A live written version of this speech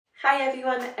Hi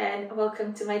everyone and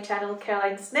welcome to my channel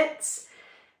Caroline's Knits.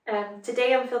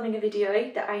 Today I'm filming a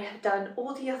video that I have done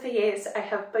all the other years. I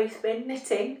have both been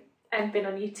knitting and been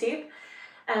on YouTube,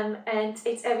 and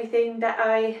it's everything that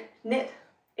I knit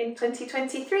in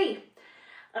 2023.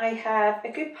 I have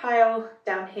a good pile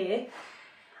down here.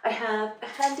 I have a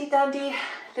handy dandy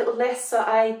little list so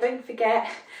I don't forget,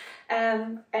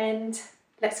 and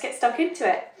let's get stuck into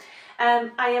it.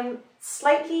 I am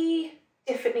slightly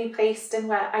differently placed than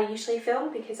where I usually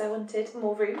film because I wanted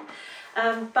more room,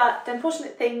 but the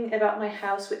unfortunate thing about my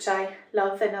house, which I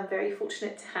love and I'm very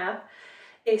fortunate to have,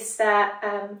 is that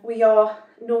we are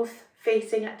north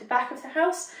facing at the back of the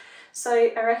house, so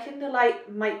I reckon the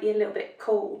light might be a little bit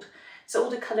cold, so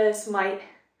all the colours might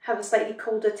have a slightly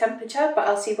colder temperature, but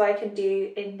I'll see what I can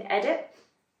do in the edit.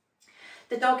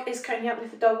 The dog is currently out with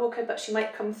the dog walker, but she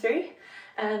might come through,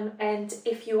 and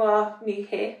if you are new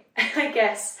here, I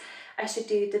guess I should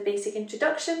do the basic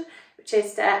introduction, which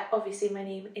is that obviously my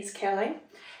name is Caroline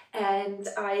and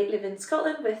I live in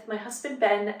Scotland with my husband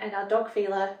Ben and our dog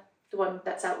Fela, the one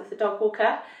that's out with the dog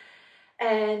walker,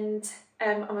 and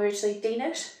I'm originally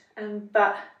Danish,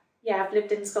 but yeah, I've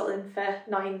lived in Scotland for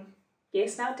 9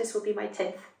 years now. This will be my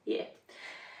 10th year.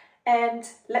 And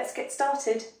let's get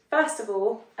started. First of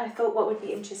all, I thought what would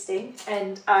be interesting,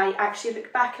 and I actually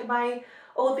looked back at my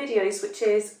old videos, which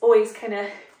is always kind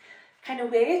of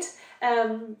weird,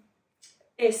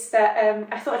 is that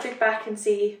I thought I'd look back and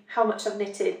see how much I've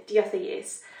knitted the other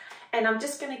years. And I'm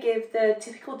just going to give the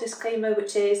typical disclaimer,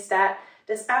 which is that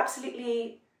there's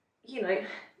absolutely, you know,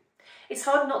 it's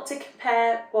hard not to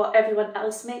compare what everyone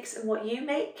else makes and what you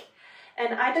make.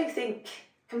 And I don't think,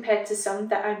 compared to some,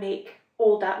 that I make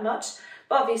all that much.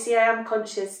 But obviously I am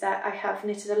conscious that I have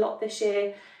knitted a lot this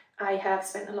year. I have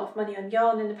spent a lot of money on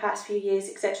yarn in the past few years,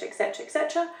 etc, etc,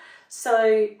 etc.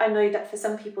 So I know that for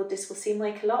some people this will seem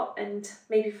like a lot, and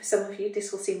maybe for some of you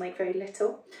this will seem like very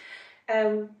little.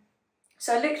 So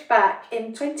I looked back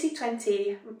in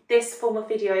 2020, this form of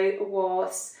video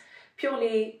was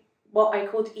purely what I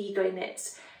called ego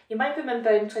knits. You might remember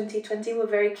in 2020 we're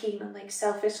very keen on like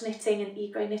selfish knitting and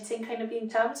ego knitting kind of being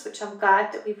terms, which I'm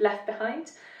glad that we've left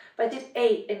behind. But I did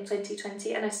 8 in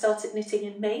 2020 and I started knitting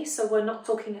in May, so we're not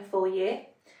talking a full year.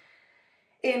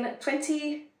 In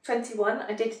 2021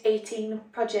 I did 18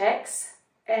 projects,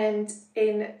 and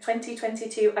in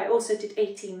 2022 I also did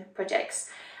 18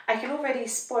 projects. I can already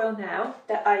spoil now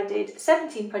that I did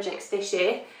 17 projects this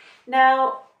year.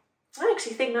 Now I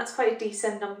actually think that's quite a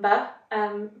decent number,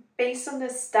 based on the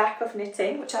stack of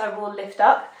knitting, which I will lift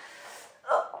up.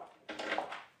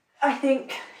 I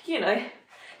think, you know,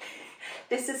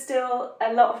 this is still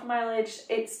a lot of mileage.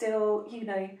 It's still, you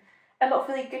know, a lot of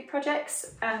really good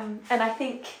projects, and I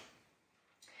think,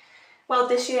 well,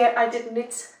 this year I didn't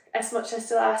knit as much as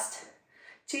the last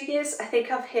 2 years. I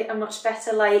think I've hit a much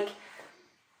better like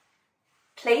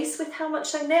place with how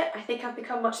much I knit. I think I've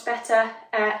become much better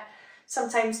at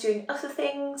sometimes doing other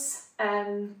things,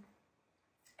 and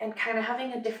kind of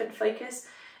having a different focus.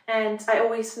 And I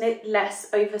always knit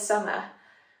less over summer,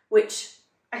 which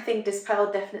I think this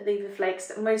pile definitely reflects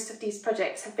that most of these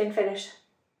projects have been finished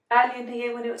early in the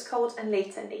year when it was cold and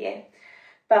later in the year.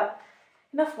 But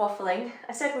enough waffling.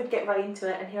 I said we'd get right into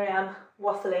it, and here I am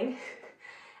waffling.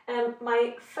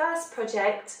 My first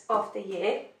project of the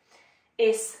year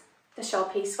is the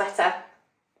Sharpie sweater,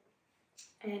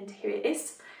 and here it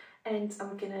is. And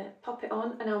I'm gonna pop it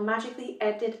on and I'll magically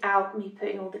edit out me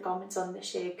putting all the garments on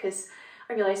this year, because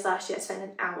I realised last year I spent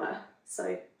an hour,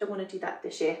 so don't want to do that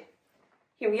this year.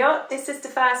 Here we are. This is the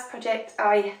first project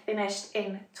I finished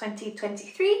in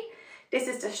 2023. This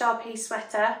is the Sharpie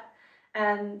sweater.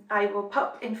 I will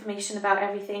pop information about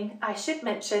everything. I should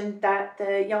mention that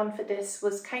the yarn for this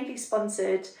was kindly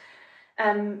sponsored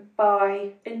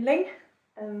by Inling,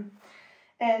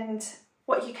 and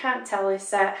what you can't tell is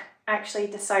that actually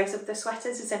the size of the sweater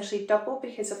is essentially double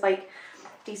because of like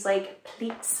these like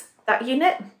pleats that you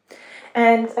knit.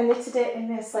 And I knitted it in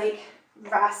this like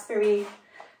raspberry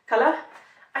colour.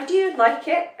 I do like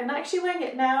it, and actually wearing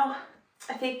it now,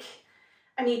 I think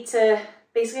I need to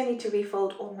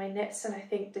refold all my knits, and I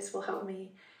think this will help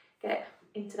me get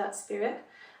into that spirit.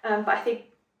 But I think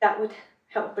that would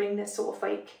help bring this sort of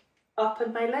like up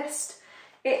on my list.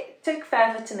 It took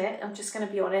forever to knit, I'm just going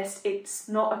to be honest. It's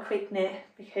not a quick knit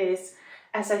because,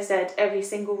 as I said, every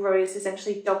single row is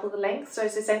essentially double the length, so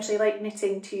it's essentially like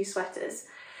knitting 2 sweaters.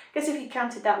 Because if you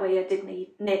counted that way, I did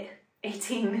knit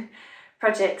 18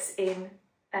 projects in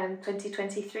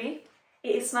 2023.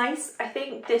 It is nice. I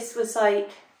think this was like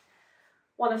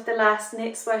one of the last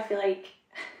knits where I feel like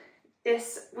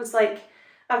this was like,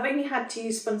 I've only had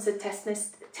 2 sponsored test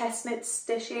knits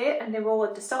this year, and they were all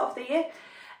at the start of the year.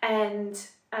 and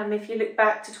if you look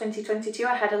back to 2022,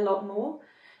 I had a lot more,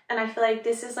 and I feel like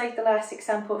this is like the last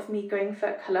example of me going for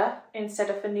a colour instead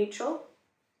of a neutral.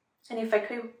 And if I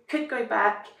could go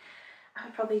back, I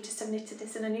would probably just have knitted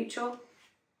this in a neutral.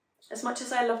 As much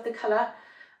as I love the colour,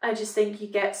 I just think you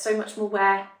get so much more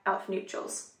wear out of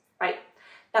neutrals. Right,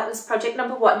 that was project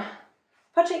number 1.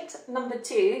 Project number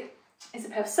 2 is a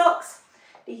pair of socks.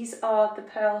 These are the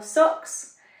pearl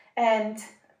socks, and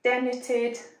they're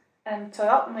knitted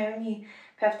toe-up, my only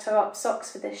pair of toe-up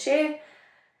socks for this year.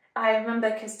 I remember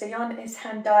because the yarn is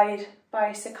hand dyed by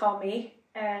Sakami,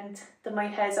 and the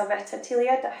mohairs are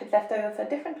Vertatilia that I had left over for a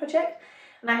different project,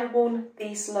 and I have worn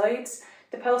these loads.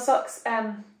 The pearl socks,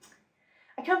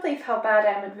 I can't believe how bad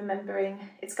I am at remembering.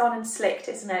 It's gone and slicked,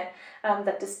 isn't it?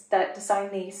 That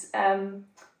designed these.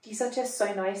 These are just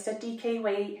so nice. They're DK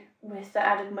weight with the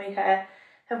added mohair.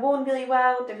 Have worn really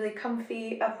well. They're really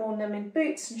comfy. I've worn them in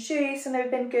boots and shoes, and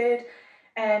they've been good.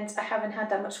 And I haven't had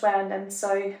that much wear on them, so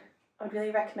I would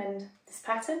really recommend this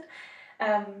pattern.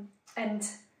 And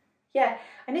yeah,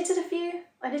 I knitted a few.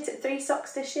 I knitted 3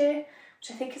 socks this year, which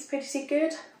I think is pretty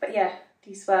good. But yeah,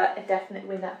 these were a definite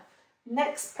winner.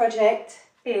 Next project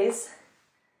is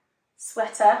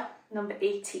sweater number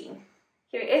 18.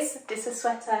 Here it is. This is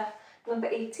sweater number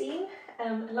 18.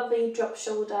 A lovely drop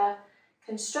shoulder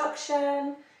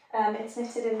construction. It's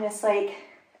knitted in this like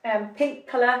pink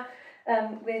colour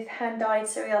with hand-dyed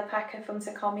cereal alpaca from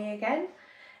Sakami again.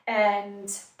 And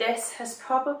this has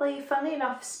probably, funnily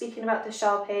enough, speaking about the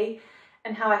Sharpie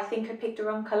and how I think I picked the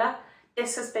wrong colour,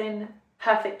 this has been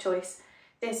perfect choice.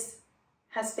 This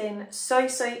has been so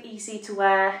easy to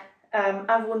wear.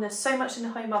 I've worn this so much in the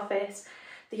home office.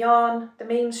 The yarn, the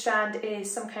main strand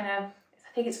is some kind of,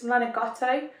 I think it's from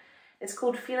Lanagoto. It's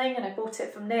called Feeling, and I bought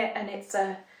it from Knit, and it's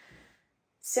a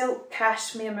silk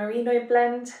cashmere merino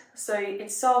blend. So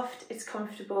it's soft, it's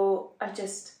comfortable. I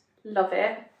just love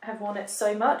it. I've worn it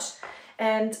so much,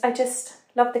 and I just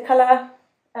love the colour.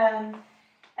 And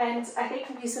I think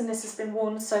the reason this has been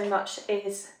worn so much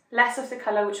is less of the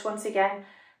colour, which once again,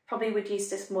 probably would use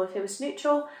this more if it was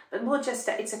neutral, but more just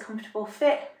that it's a comfortable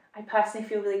fit. I personally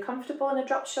feel really comfortable in a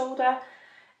drop shoulder,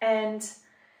 and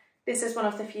this is one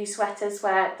of the few sweaters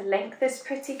where the length is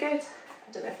pretty good.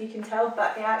 I don't know if you can tell,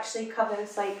 but it actually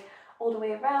covers like all the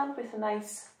way around with a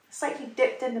nice, slightly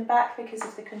dipped in the back because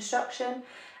of the construction.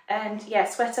 And yeah,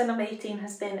 sweater number 18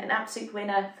 has been an absolute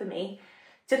winner for me,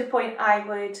 to the point I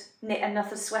would knit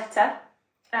another sweater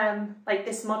like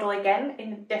this model again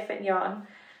in a different yarn,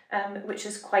 which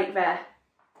is quite rare.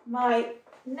 My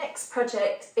next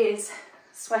project is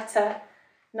sweater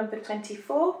number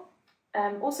 24,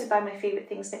 also by my favourite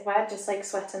things knitwear, just like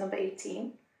sweater number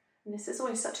 18. And this is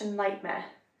always such a nightmare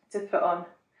to put on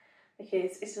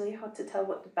because it's really hard to tell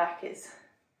what the back is.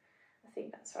 I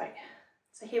think that's right.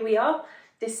 So here we are.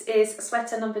 This is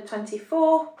sweater number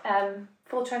 24.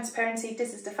 Full transparency,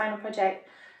 this is the final project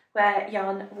where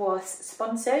yarn was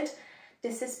sponsored.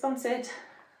 This is sponsored,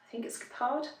 I think it's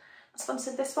Capard.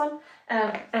 Sponsored this one,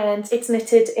 and it's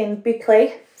knitted in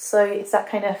boucle, so it's that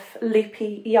kind of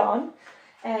loopy yarn,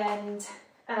 and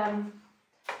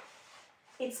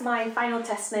it's my final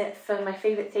test knit for my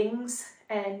favourite things,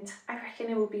 and I reckon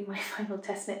it will be my final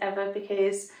test knit ever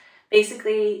because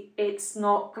basically it's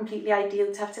not completely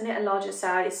ideal to have to knit a larger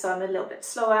size, so I'm a little bit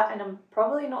slower, and I'm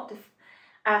probably not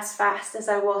as fast as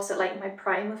I was at like my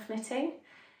prime of knitting.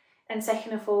 And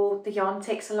second of all, the yarn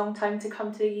takes a long time to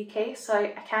come to the UK, so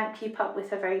I can't keep up with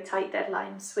the very tight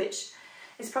deadlines, which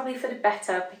is probably for the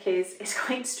better because it's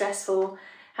quite stressful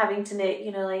having to knit,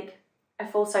 you know, like a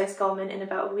full-size garment in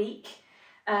about a week,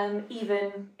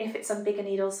 even if it's on bigger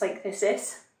needles like this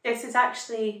is. This is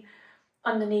actually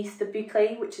underneath the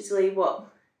boucle, which is really what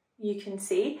you can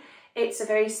see. It's a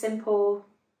very simple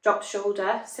drop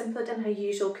shoulder, simpler than her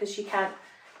usual because you can't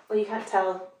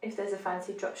tell if there's a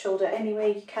fancy drop shoulder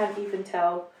anyway. You can't even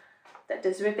tell that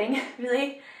there's ribbing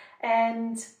really.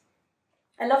 And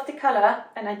I love the colour,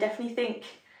 and I definitely think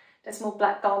there's more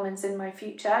black garments in my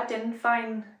future. I didn't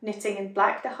find knitting in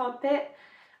black the hard bit.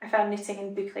 I found knitting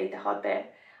in boucle the hard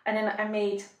bit. And then I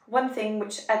made one thing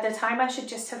which at the time I should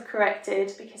just have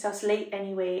corrected because I was late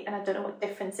anyway and I don't know what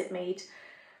difference it made.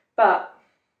 But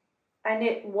I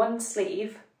knit one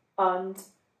sleeve on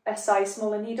a size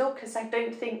smaller needle because I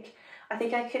think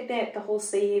I could knit the whole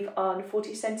sleeve on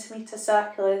 40cm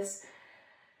circulars,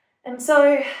 and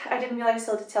so I didn't realise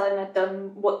till the tail end I'd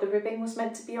done what the ribbing was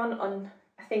meant to be on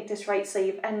I think this right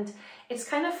sleeve. And it's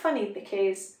kind of funny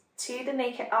because to the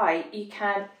naked eye you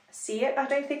can't see it. I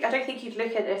don't think you'd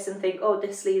look at this and think, oh,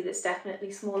 this sleeve is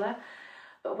definitely smaller,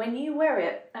 but when you wear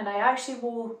it, and I actually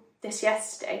wore this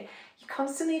yesterday, you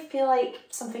constantly feel like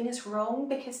something is wrong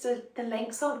because the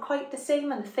lengths aren't quite the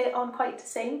same and the fit aren't quite the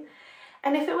same.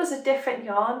 And if it was a different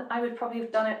yarn, I would probably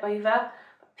have done it over.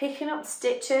 Picking up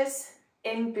stitches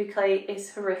in boucle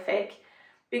is horrific.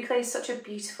 Boucle is such a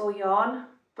beautiful yarn,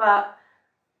 but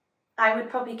I would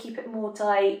probably keep it more to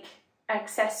like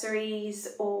accessories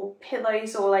or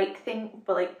pillows or like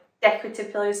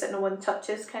decorative pillows that no one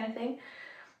touches kind of thing.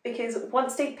 Because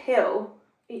once they pill,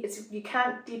 you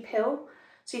can't depill,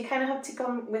 so you kind of have to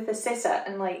come with a scissor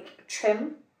and like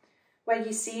trim where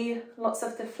you see lots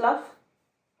of the fluff.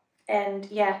 And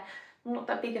yeah, I'm not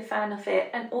that big a fan of it.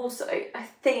 And also I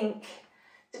think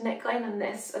the neckline on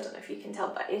this, I don't know if you can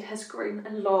tell, but it has grown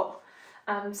a lot.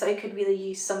 So I could really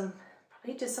use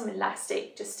probably just some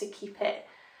elastic just to keep it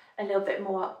a little bit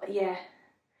more up. But yeah,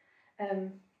 the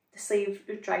sleeve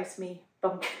drives me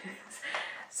bonkers.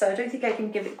 So I don't think I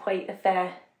can give it quite a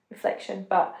fair reflection,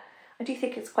 but I do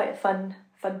think it's quite a fun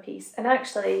piece. And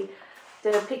actually,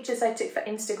 the pictures I took for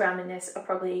Instagram in this are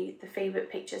probably the favourite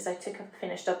pictures I took of a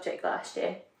finished object last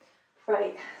year.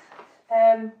 Right,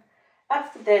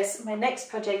 after this, my next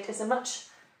project is a much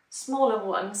smaller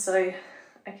one, so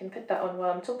I can put that on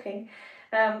while I'm talking.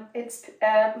 It's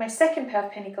my second pair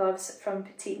of penny gloves from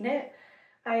Petite Knit.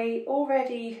 I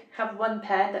already have one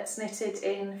pair that's knitted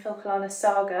in Filcolana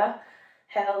Saga,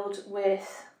 held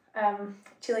with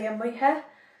Chilean mohair,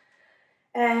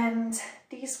 and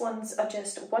these ones are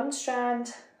just one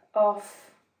strand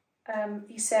of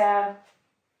Isea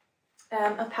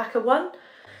alpaca one,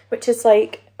 which is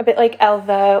like a bit like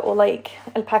Alva or like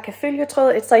alpaca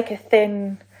feuilleton. It's like a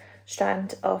thin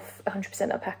strand of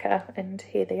 100% alpaca, and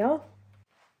here they are.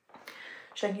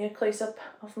 Showing you a close-up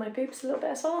of my boobs a little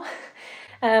bit as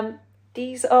well.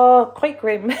 These are quite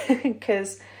grim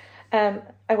because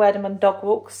I wear them on dog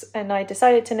walks, and I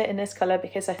decided to knit in this colour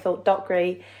because I thought dark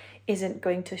grey isn't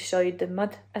going to show the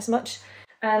mud as much.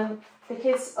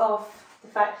 Because of the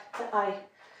fact that I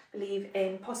believe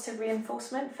in positive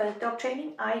reinforcement for dog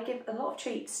training, I give a lot of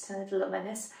treats to the little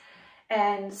menace,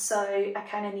 and so I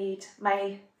kind of need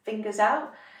my fingers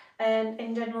out. And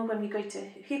in general, when we go to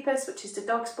hoopers, which is the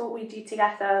dog sport we do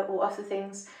together, or other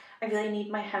things, I really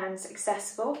need my hands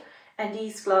accessible, and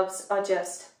these gloves are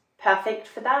just perfect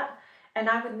for that. And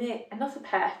I would knit another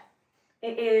pair.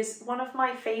 It is one of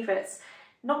my favourites,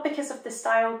 not because of the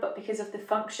style, but because of the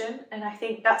function. And I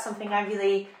think that's something I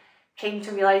really came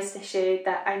to realise this year,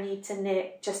 that I need to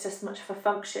knit just as much for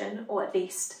function, or at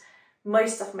least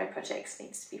most of my projects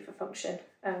needs to be for function.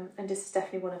 And this is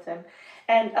definitely one of them.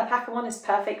 And alpaca one is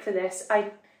perfect for this.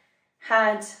 I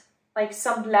had like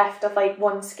some left of like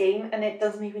one skein, and it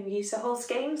doesn't even use the whole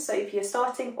skein. So if you're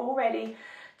starting already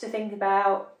to think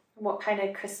about what kind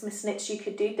of Christmas knits you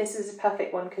could do, this is a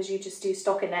perfect one, because you just do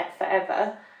stockinette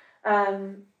forever.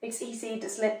 It's easy,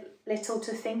 there's little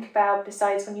to think about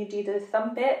besides when you do the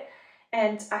thumb bit,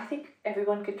 and I think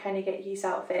everyone could kind of get use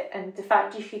out of it. And the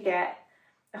fact you could get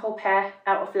a whole pair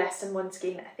out of less than one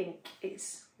skein, I think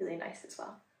is really nice as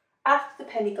well. After the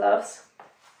penny gloves,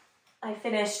 I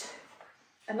finished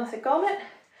another garment.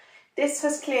 This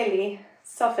has clearly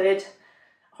suffered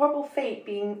horrible fate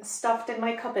being stuffed in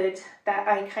my cupboard, that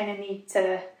I kind of need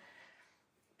to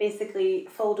basically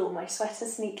fold all my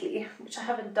sweaters neatly, which I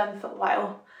haven't done for a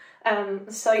while.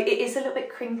 So it is a little bit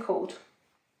crinkled.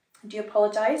 I do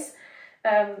apologise.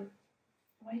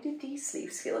 Why do these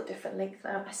sleeves feel a different length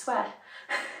now? I swear.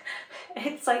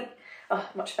 It's like, oh,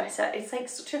 much better. It's like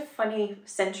such a funny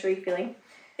century feeling.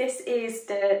 This is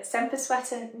the Semper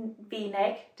Sweater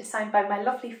V-neck, designed by my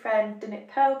lovely friend, the Knit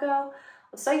Pearl Girl,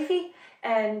 or Sophie.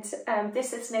 And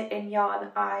this is knit in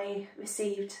yarn I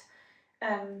received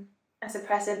as a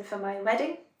present for my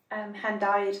wedding,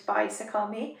 hand-dyed by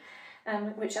Sakami,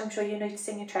 which I'm sure you're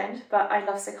noticing a trend, but I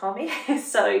love Sakami.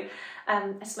 So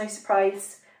it's no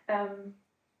surprise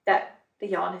that the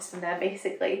yarn is from there,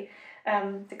 basically.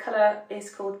 The colour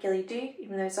is called Gilly Doo,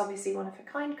 even though it's obviously one of a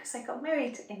kind because I got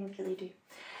married in Gilly Doo.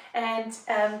 And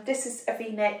this is a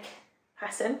V-neck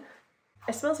pattern.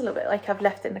 It smells a little bit like I've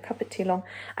left it in the cupboard too long.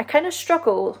 I've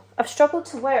struggled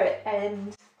to wear it,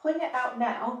 and pulling it out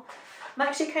now, I'm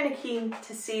actually kind of keen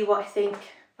to see what I think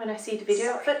when I see the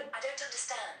video of it. I don't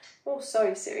understand. Oh,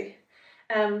 sorry, Siri.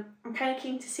 I'm kind of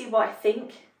keen to see what I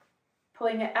think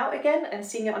pulling it out again and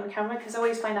seeing it on camera, because I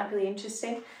always find that really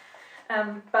interesting.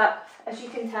 But as you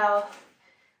can tell,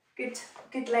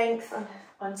 good length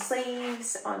on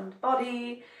sleeves, on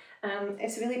body.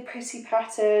 It's a really pretty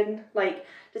pattern. Like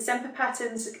the Semper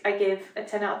patterns, I give a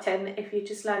 10 out of 10 if you're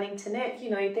just learning to knit. You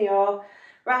know, they are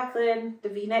raglan. The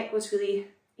V-neck was really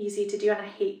easy to do, and I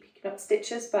hate picking up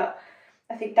stitches, but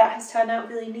I think that has turned out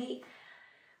really neat.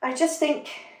 I just think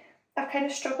I've kind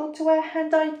of struggled to wear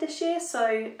hand-dyed this year,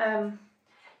 so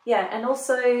yeah. And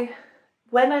also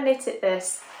when I knitted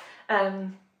this,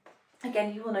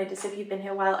 again, you will notice if you've been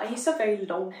here a while, I used to have very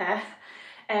long hair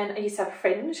and I used to have a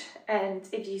fringe, and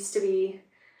it used to be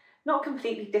not a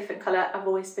completely different colour. I've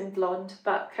always been blonde,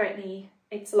 but currently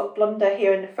it's a lot blonder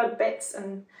here in the front bits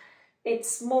and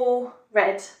it's more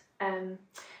red.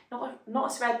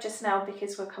 Not as red just now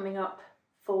because we're coming up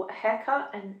for a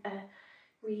haircut and a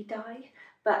re-dye,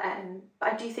 but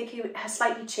I do think it has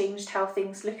slightly changed how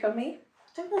things look on me.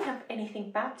 I don't really have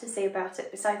anything bad to say about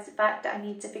it besides the fact that I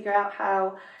need to figure out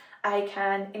how I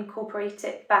can incorporate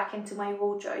it back into my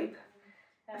wardrobe.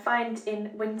 I find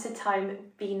in winter time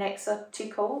V-necks are too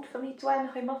cold for me to wear in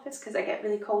the home office because I get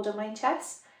really cold on my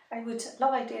chest. I would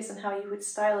love ideas on how you would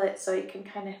style it so you can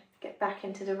kind of get back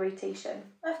into the rotation.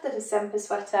 After the December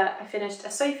sweater, I finished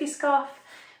a Sophie scarf,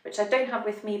 which I don't have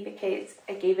with me because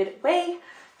I gave it away.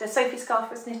 The Sophie scarf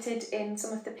was knitted in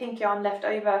some of the pink yarn left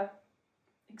over,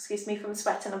 excuse me, from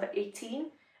sweater number 18.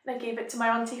 And I gave it to my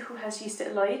auntie who has used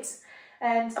it loads.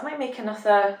 And I might make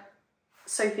another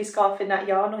Sophie scarf in that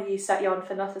yarn or use that yarn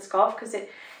for another scarf because it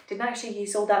didn't actually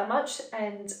use all that much,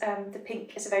 and the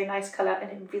pink is a very nice colour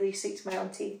and it really suits my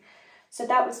auntie. So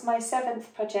that was my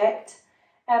 7th project.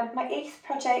 My 8th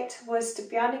project was the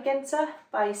Björnegenser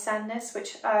by Sandnes,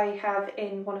 which I have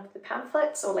in one of the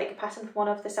pamphlets, or like a pattern for one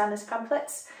of the Sandnes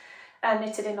pamphlets,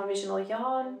 knitted in original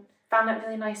yarn. Found that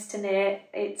really nice to knit.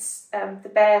 It's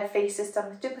the bare faces done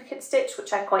with duplicate stitch,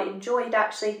 which I quite enjoyed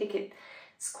actually. I think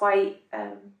it's quite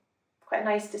a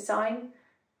nice design.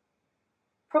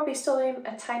 Probably stole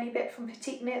a tiny bit from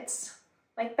Petite Knits,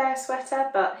 like Bear Sweater,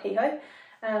 but hey ho.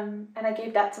 And I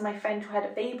gave that to my friend who had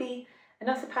a baby.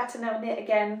 Another pattern I knit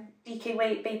again, DK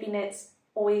Weight Baby Knits,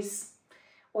 always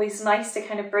nice to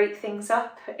kind of break things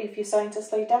up if you're starting to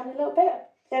slow down a little bit.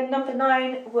 Then number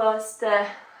 9 was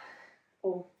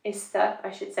is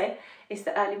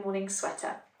the early morning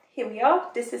sweater. Here we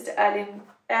are. This is the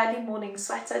early morning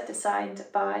sweater designed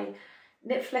by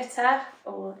Knit Flitter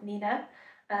or Nina.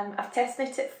 I've test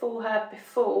knit it for her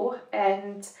before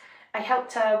and I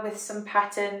helped her with some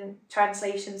pattern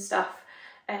translation stuff,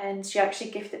 and she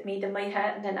actually gifted me the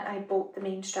mohair and then I bought the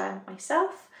main strand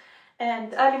myself.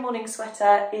 And early morning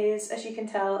sweater is, as you can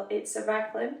tell, it's a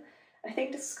raglan. I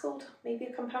think this is called maybe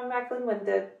a compound raglan when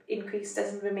the increase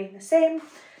doesn't remain the same.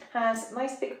 Has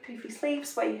nice big poofy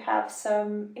sleeves where you have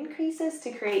some increases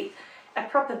to create a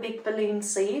proper big balloon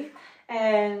sleeve,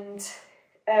 and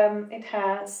it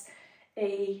has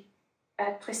a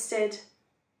twisted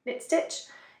knit stitch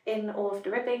in all of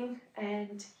the ribbing,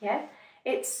 and yeah,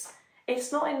 it's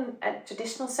not in a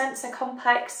traditional sense a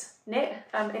complex knit.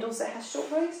 It also has short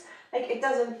rows. Like, it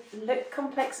doesn't look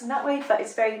complex in that way, but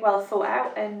it's very well thought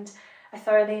out and I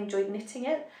thoroughly enjoyed knitting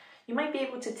it. You might be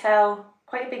able to tell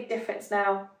quite a big difference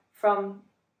now from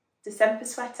December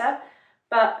sweater,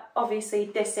 but obviously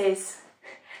this is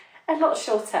a lot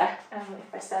shorter.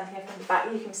 If I stand here from the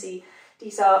back, you can see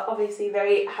these are obviously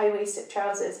very high-waisted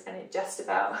trousers and it just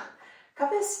about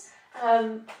covers.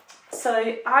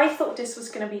 So I thought this was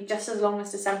going to be just as long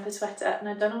as December sweater, and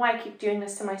I don't know why I keep doing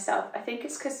this to myself. I think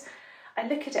it's because I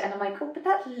look at it and I'm like, oh, but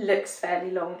that looks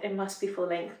fairly long, it must be full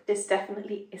length. This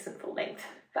definitely isn't full length.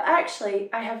 But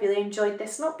actually, I have really enjoyed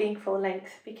this not being full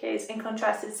length, because in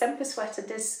contrast to the December sweater,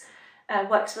 this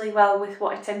works really well with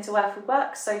what I tend to wear for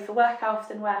work. So for work, I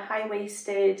often wear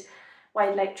high-waisted,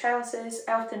 wide-leg trousers.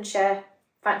 I often share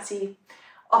fancy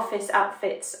office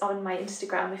outfits on my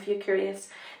Instagram if you're curious.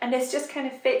 And this just kind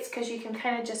of fits because you can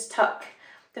kind of just tuck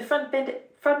the front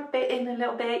bit in a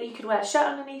little bit. You could wear a shirt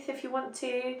underneath if you want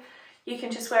to. You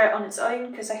can just wear it on its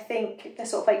own because I think the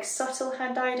sort of like subtle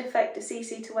hand-dyed effect is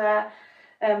easy to wear.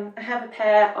 I have a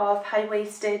pair of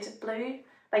high-waisted blue,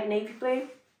 like navy blue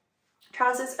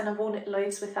trousers, and I've worn it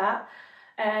loads with that.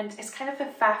 And it's kind of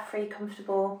a faff-free,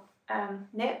 comfortable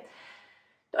knit.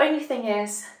 The only thing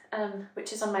is,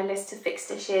 which is on my list to fix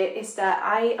this year, is that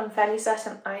I am fairly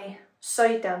certain I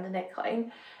sewed down the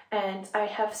neckline and I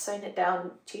have sewn it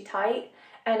down too tight.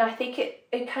 And I think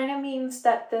it kind of means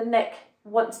that the neck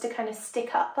wants to kind of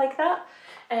stick up like that,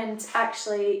 and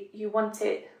actually you want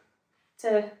it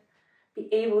to be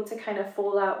able to kind of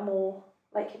fall out more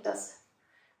like it does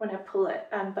when I pull it,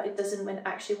 but it doesn't when it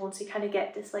actually wants to kind of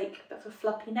get this like bit of a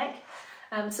floppy neck.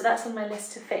 So that's on my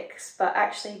list to fix, but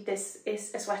actually this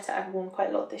is a sweater I've worn quite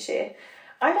a lot this year.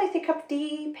 I don't think I've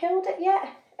depilled it yet,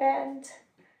 and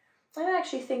I don't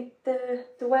actually think the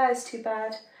wear is too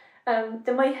bad.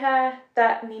 The mohair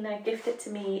that Nina gifted to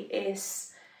me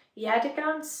is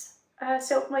Jadegans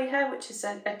silk mohair, which is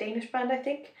a Danish brand, I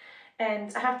think,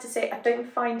 and I have to say I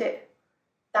don't find it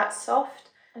that soft,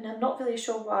 and I'm not really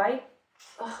sure why.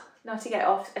 Oh, now to get it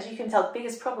off, as you can tell, the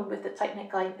biggest problem with the tight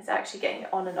neckline is actually getting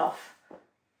it on and off.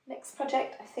 Next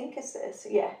project, I think is this,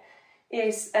 yeah,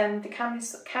 is the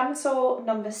camisole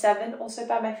number 7, also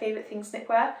by My Favourite Things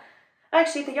Knitwear.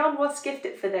 Actually, the yarn was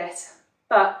gifted for this,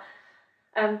 but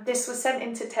this was sent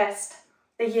in to test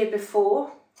the year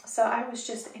before, so I was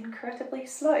just incredibly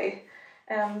slow.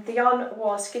 The yarn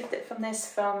was gifted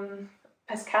from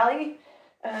Pascali,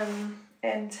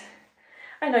 and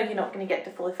I know you're not going to get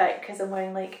the full effect because I'm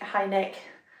wearing like a high neck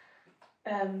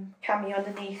cami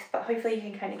underneath, but hopefully you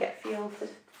can kind of get a feel for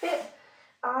the fit.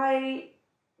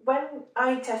 When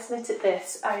I test knitted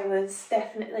this, I was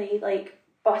definitely like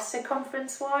bust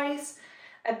circumference wise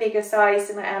a bigger size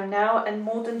than I am now, and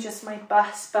more than just my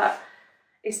bust, but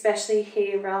especially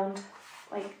here around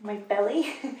like my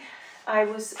belly. I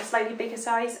was a slightly bigger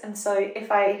size, and so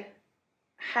if I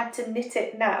had to knit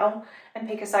it now and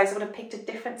pick a size, I would have picked a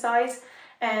different size.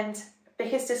 And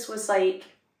because this was like,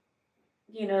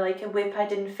 you know, like a whip I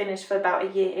didn't finish for about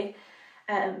a year,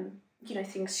 you know,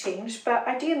 things changed, but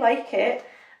I do like it.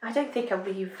 I don't think I've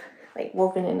like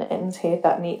woven in the ends here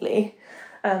that neatly.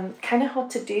 Kind of hard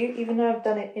to do, even though I've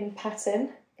done it in pattern,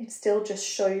 it still just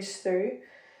shows through,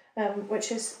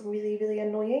 which is really, really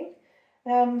annoying.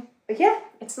 But yeah,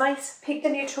 it's nice. Picked a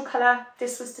neutral colour.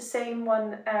 This was the same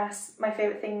one as My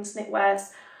Favourite Things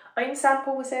Knitwear's own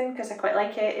sample was in, because I quite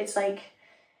like it. It's like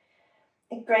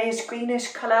a greyish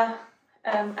greenish colour.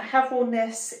 I have worn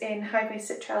this in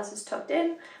high-waisted trousers tucked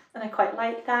in, and I quite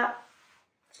like that.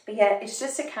 But yeah, it's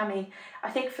just a cami. I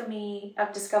think for me,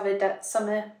 I've discovered that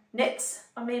summer knits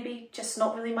are maybe just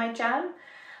not really my jam,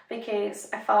 because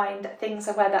I find that things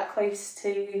I wear that close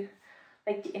to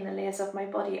like the inner layers of my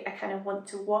body, I kind of want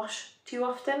to wash too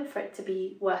often for it to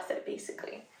be worth it,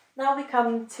 basically. Now we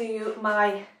come to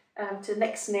my to the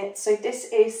next knit. So this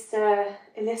is the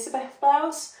Elizabeth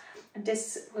blouse, and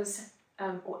this was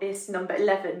or is number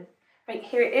 11. Right,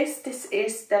 here it is. This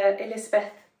is the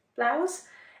Elizabeth blouse,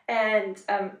 and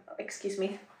excuse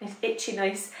me, it's itchy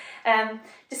nose.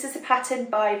 This is a pattern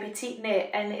by Petite Knit,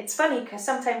 and it's funny because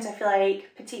sometimes I feel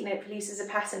like Petite Knit releases a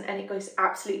pattern and it goes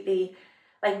absolutely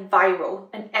like viral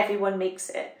and everyone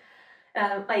makes it.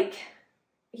 Like,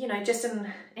 you know, just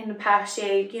in the past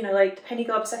year, you know, like the penny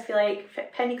gloves, I feel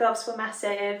like penny gloves were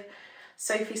massive,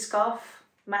 Sophie scarf,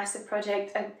 massive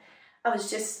project, and I was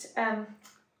just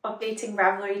updating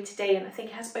Ravelry today, and I think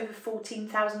it has over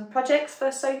 14,000 projects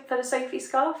for the Sophie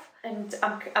scarf. And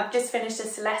I've just finished a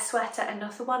Celeste sweater,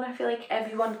 another one I feel like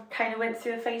everyone kind of went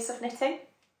through a phase of knitting.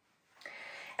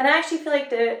 And I actually feel like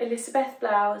the Elizabeth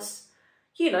blouse,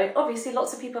 you know, obviously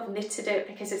lots of people have knitted it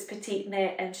because it's Petite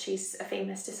Knit and she's a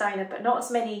famous designer, but not as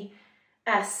many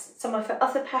as some of her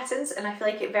other patterns, and I feel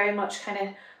like it very much kind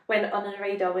of went on the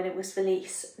radar when it was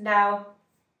released. Now,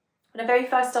 when I very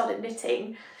first started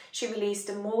knitting, she released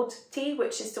a Maud tee,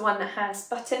 which is the one that has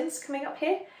buttons coming up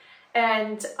here,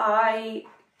 and I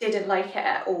didn't like it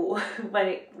at all when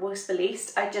it was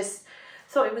released. I just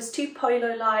thought it was too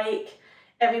polo-like.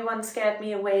 Everyone scared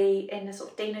me away in the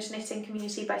sort of Danish knitting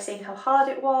community by saying how hard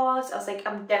it was. I was like,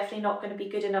 I'm definitely not going to be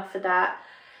good enough for that.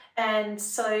 And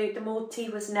so the Maud tee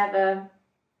was never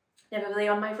really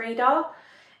on my radar.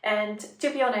 And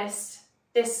to be honest,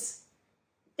 this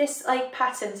like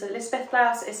pattern, so Elizabeth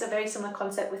blouse, is a very similar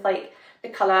concept with like the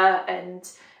colour and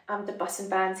the button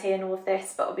bands here and all of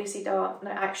this, but obviously there are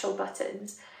no actual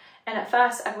buttons. And at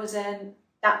first I wasn't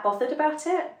that bothered about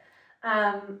it.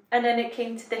 And then it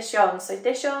came to this yarn. So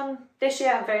this yarn, this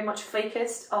year I'm very much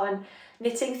focused on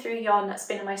knitting through yarn that's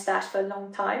been in my stash for a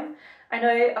long time. I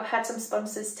know I've had some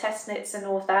sponsors test knits and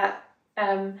all of that,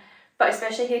 but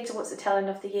especially here towards the tail end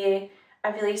of the year, I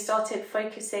really started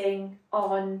focusing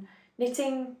on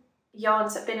knitting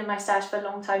yarns that have been in my stash for a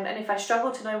long time. And if I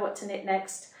struggle to know what to knit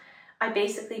next, I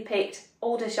basically picked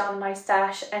all this yarn in my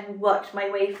stash and worked my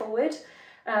way forward.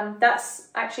 That's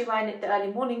actually why I knit the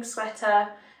early morning sweater,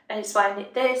 and it's why I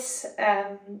knit this,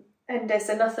 and there's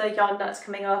another yarn that's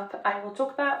coming up I will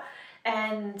talk about,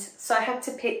 and so I had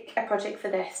to pick a project for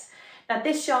this. Now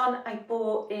this yarn I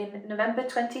bought in November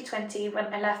 2020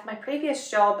 when I left my previous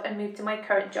job and moved to my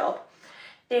current job.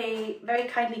 They very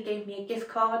kindly gave me a gift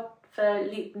card for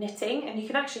loop knitting, and you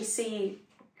can actually see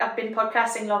I've been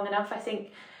podcasting long enough. I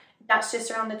think that's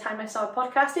just around the time I started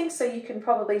podcasting, so you can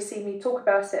probably see me talk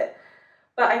about it.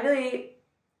 But I really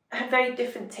have very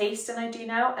different taste than I do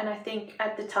now, and I think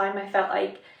at the time I felt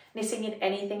like knitting in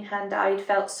anything hand-dyed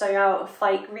felt so out of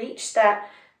like reach that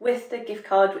with the gift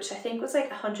card, which I think was like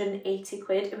 180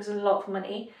 quid, it was a lot of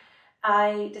money,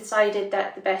 I decided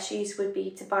that the best use would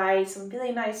be to buy some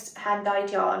really nice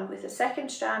hand-dyed yarn with a second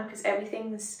strand, because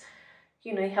everything's,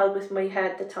 you know, held with my hair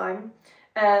at the time,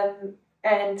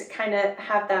 and kind of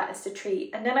have that as the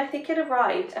treat. And then I think it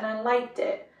arrived and I liked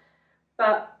it,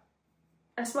 but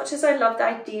as much as I love the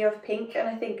idea of pink, and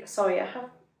I think, sorry, I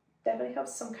definitely have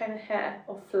some kind of hair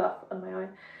or fluff on my eye.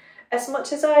 As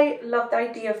much as I love the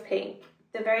idea of pink,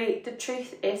 the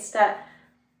truth is that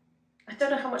I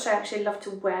don't know how much I actually love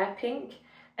to wear pink,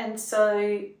 and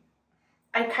so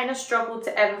I kind of struggled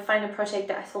to ever find a project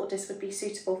that I thought this would be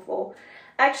suitable for.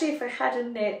 Actually, if I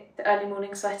hadn't knit the early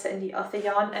morning sweater in the other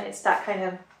yarn, and it's that kind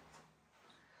of,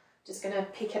 just gonna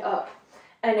pick it up,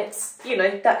 and it's, you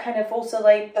know, that kind of also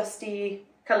like dusty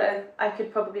colour, I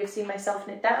could probably have seen myself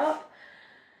knit that up.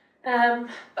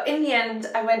 But in the end,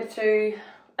 I went through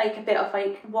like a bit of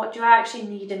like, what do I actually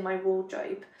need in my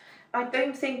wardrobe? I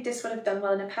don't think this would have done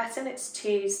well in a pattern, it's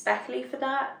too speckly for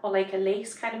that, or like a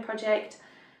lace kind of project.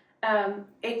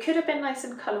 It could have been nice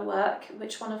in colour work,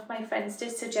 which one of my friends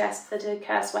did suggest for the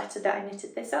care sweater that I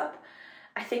knitted this up.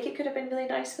 I think it could have been really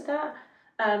nice for that.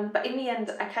 But in the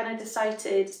end, I kind of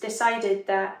decided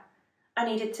that I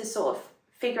needed to sort of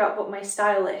figure out what my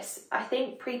style is. I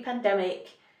think pre-pandemic,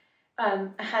 I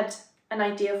had an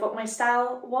idea of what my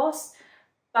style was,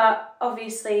 but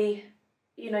obviously,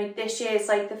 you know, this year is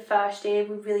like the first year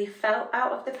we really felt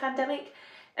out of the pandemic,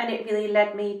 and it really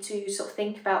led me to sort of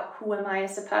think about who am I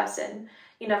as a person.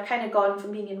 You know, I've kind of gone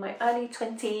from being in my early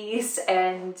 20s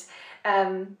and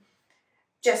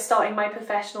just starting my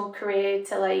professional career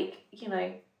to like, you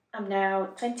know, I'm now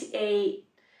 28,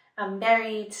 I'm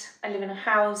married, I live in a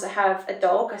house, I have a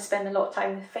dog, I spend a lot of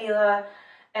time with Fela,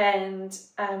 and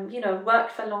you know,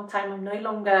 worked for a long time. I'm no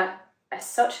longer a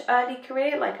such early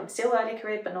career, like I'm still early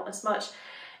career but not as much,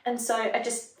 and so I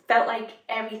just felt like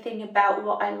everything about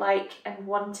what I like and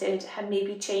wanted had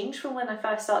maybe changed from when I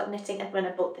first started knitting and when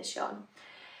I bought this yarn.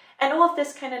 And all of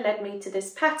this kind of led me to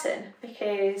this pattern,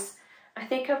 because I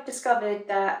think I've discovered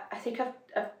that, I think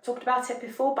I've talked about it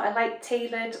before, but I like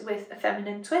tailored with a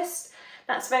feminine twist.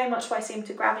 That's very much what I seem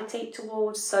to gravitate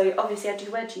towards. So obviously I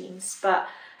do wear jeans, but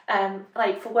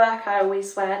like for work I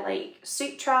always wear like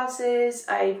suit trousers,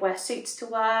 I wear suits to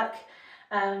work,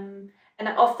 and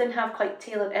I often have quite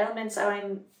tailored elements. I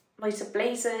wear loads of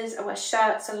blazers, I wear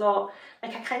shirts a lot,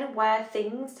 like I kind of wear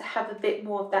things to have a bit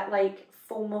more of that like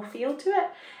formal feel to it.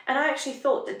 And I actually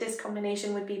thought that this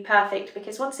combination would be perfect,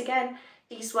 because once again,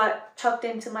 these were tucked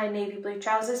into my navy blue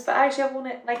trousers, but actually I've worn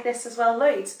it like this as well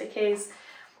loads, because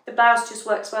the blouse just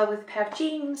works well with a pair of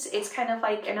jeans. It's kind of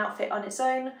like an outfit on its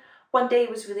own. One day it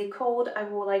was really cold, I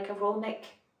wore like a roll neck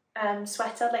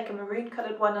sweater, like a maroon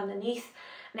coloured one underneath,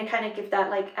 and I kind of give that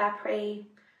like après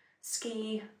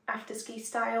ski, after ski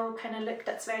style kind of look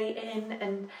that's very in,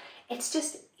 and it's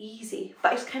just easy,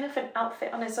 but it's kind of an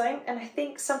outfit on its own. And I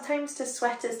think sometimes the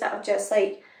sweaters that are just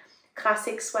like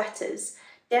classic sweaters,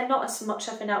 they're not as much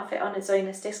of an outfit on its own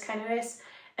as this kind of is.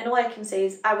 And all I can say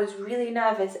is I was really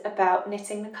nervous about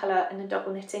knitting the colour and the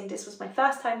double knitting. This was my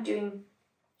first time doing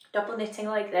double knitting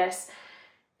like this.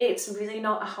 It's really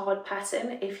not a hard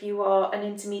pattern. If you are an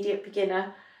intermediate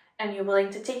beginner and you're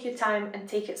willing to take your time and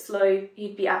take it slow,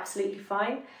 you'd be absolutely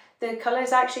fine. The colour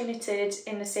is actually knitted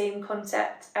in the same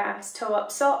concept as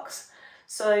toe-up socks.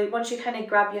 So once you kind of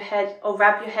grab your head or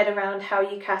wrap your head around how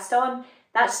you cast on,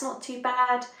 that's not too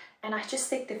bad. And I just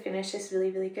think the finish is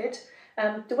really, really good.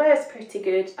 The wear is pretty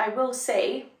good. I will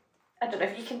say, I don't know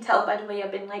if you can tell by the way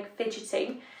I've been like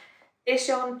fidgeting, this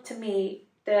yarn to me,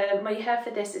 the mohair for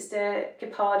this is the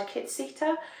Gepard Kit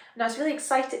Seater, and I was really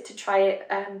excited to try it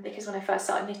because when I first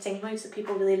started knitting, loads of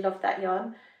people really loved that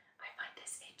yarn. I find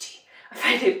this itchy. I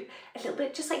find it a little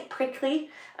bit just like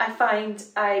prickly. I find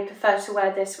I prefer to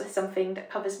wear this with something that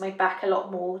covers my back a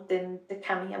lot more than the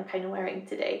cami I'm kind of wearing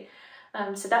today.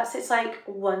 So that's its like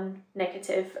one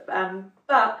negative,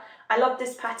 but I love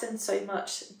this pattern so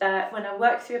much that when I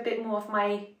work through a bit more of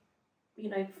my, you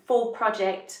know, full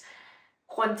project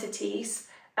quantities,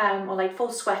 or like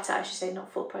full sweater, I should say,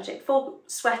 not full project, full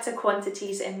sweater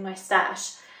quantities in my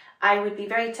stash, I would be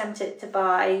very tempted to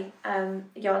buy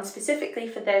yarn specifically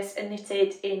for this and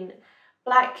knitted in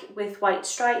black with white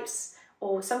stripes,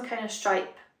 or some kind of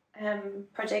stripe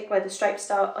project where the stripes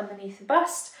start underneath the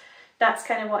bust. That's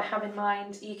kind of what I have in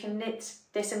mind. You can knit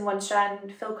this in one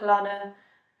strand, Phil Colana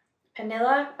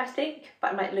Panilla, I think,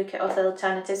 but I might look at other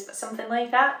alternatives, but something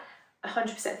like that.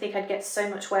 100% think I'd get so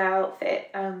much wear out of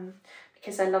it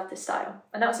because I love the style.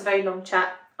 And that was a very long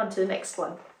chat. On to the next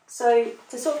one. So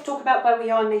to sort of talk about where we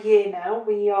are in the year now,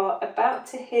 we are about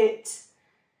to hit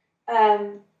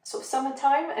sort of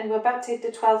summertime, and we're about to hit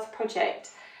the 12th project.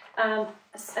 And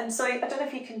so I don't know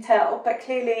if you can tell, but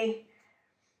clearly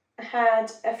I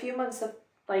had a few months of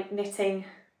like knitting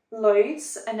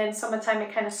loads, and then summertime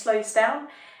it kind of slows down.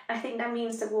 I think that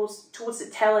means that towards the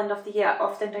tail end of the year I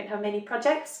often don't have many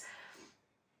projects.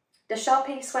 The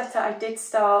Sharpie sweater I did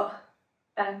start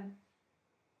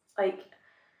like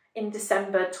in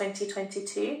December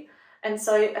 2022, and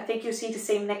so I think you'll see the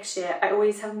same next year. I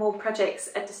always have more projects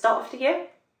at the start of the year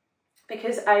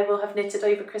because I will have knitted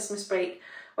over Christmas break,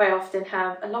 where I often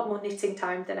have a lot more knitting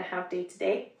time than I have day to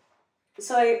day.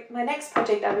 So my next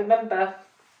project, I remember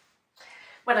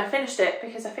when I finished it,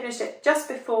 because I finished it just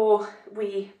before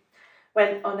we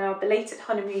went on our belated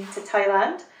honeymoon to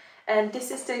Thailand, and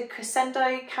this is the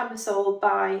Crescendo camisole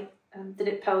by the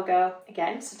Knit Pearl Girl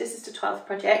again. So this is the 12th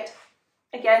project.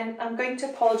 Again, I'm going to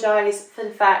apologise for the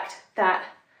fact that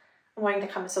I'm wearing the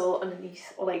camisole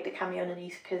underneath, or like the cami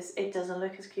underneath, because it doesn't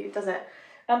look as cute, does it?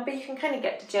 But you can kind of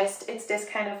get the gist. It's this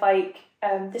kind of like,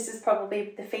 this is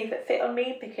probably the favourite fit on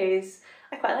me because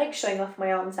I quite like showing off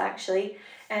my arms actually,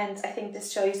 and I think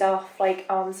this shows off like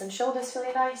arms and shoulders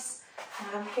really nice.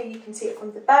 Here you can see it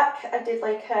from the back. I did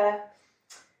like a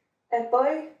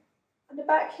bow on the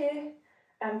back here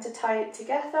to tie it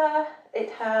together.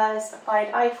 It has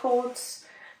applied I-cords,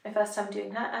 my first time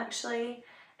doing that actually,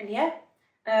 and yeah,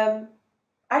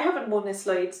 I haven't worn this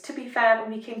loads. To be fair,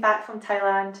 when we came back from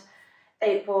Thailand,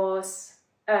 it was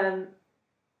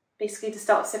basically the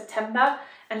start of September,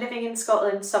 and living in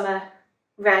Scotland, summer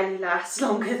rarely lasts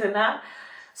longer than that,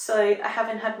 so I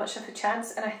haven't had much of a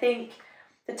chance. And I think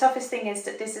the toughest thing is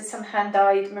that this is some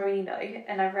hand-dyed merino,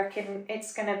 and I reckon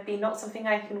it's going to be not something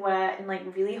I can wear in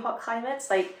like really hot climates.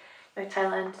 Like, you know,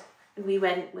 Thailand, when we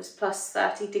went, was plus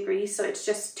 30 degrees, so it's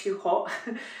just too hot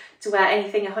to wear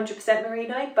anything 100%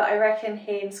 merino. But I reckon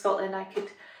here in Scotland I could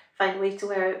find a way to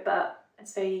wear it, but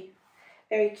it's very,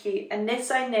 very cute. And this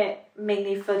I knit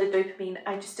mainly for the dopamine.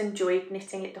 I just enjoyed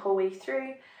knitting it the whole way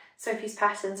through. Sophie's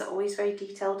patterns are always very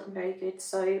detailed and very good,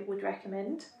 so would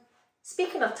recommend.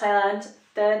 Speaking of Thailand,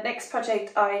 the next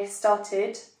project I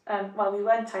started while we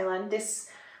were in Thailand, this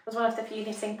was one of the few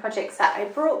knitting projects that I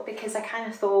brought because I kind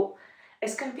of thought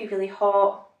it's going to be really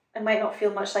hot, I might not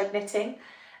feel much like knitting.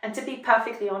 And to be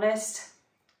perfectly honest,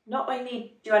 not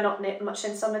only do I not knit much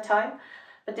in summertime,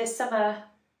 but this summer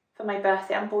for my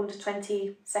birthday, I'm born the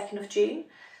 22nd of June,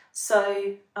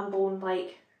 so I'm born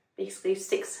like basically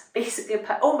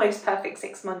almost perfect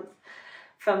 6 months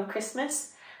from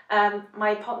Christmas.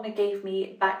 My partner gave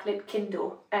me backlit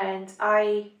Kindle, and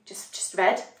I just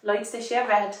read loads this year.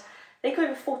 Read, I think,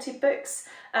 over 40 books.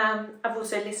 I've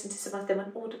also listened to some of them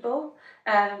on Audible,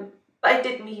 but I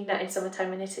did mean that in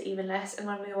summertime I knit even less. And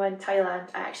when we were in Thailand,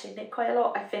 I actually knit quite a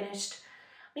lot. I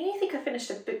think I finished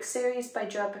a book series by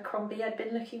Joe Abercrombie I'd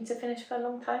been looking to finish for a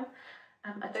long time.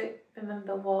 I don't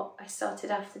remember what I started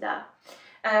after that.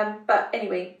 But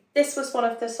anyway, this was one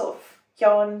of the sort of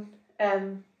yarn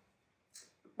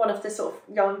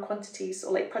quantities,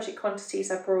 or like project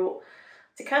quantities, I brought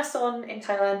to cast on in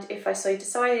Thailand if I so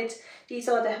decide. These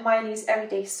are the Hermione's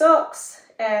Everyday Socks,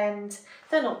 and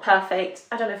they're not perfect.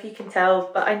 I don't know if you can tell,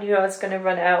 but I knew I was going to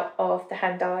run out of the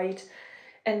hand-dyed,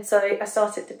 and so I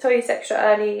started the toes extra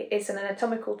early. It's an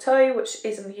anatomical toe, which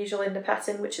isn't usual in the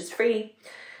pattern, which is free.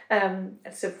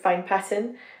 It's a fine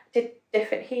pattern. Did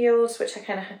different heels, which I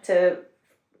kind of had to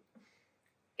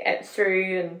get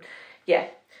through, and yeah,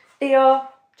 they are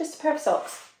just a pair of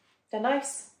socks. They're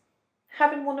nice.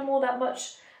 Haven't worn them all that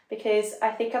much because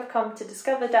I think I've come to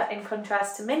discover that, in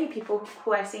contrast to many people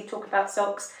who I see talk about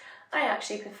socks, I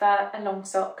actually prefer a long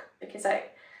sock because I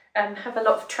have a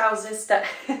lot of trousers that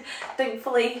don't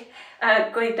fully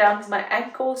go down to my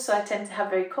ankles, so I tend to have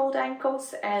very cold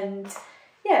ankles, and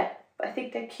yeah, but I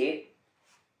think they're cute.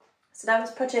 So that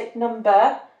was project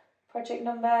number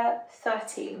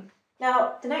 13.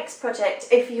 Now, the next project,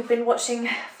 if you've been watching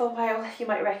for a while, you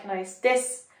might recognise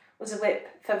this was a whip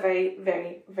for a very,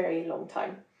 very, very long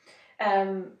time.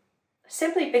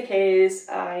 Simply because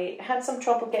I had some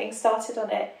trouble getting started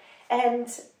on it, and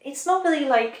it's not really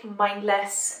like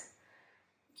mindless,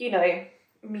 you know,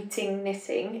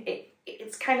 knitting.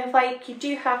 It's kind of like you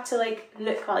do have to like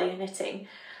look while you're knitting.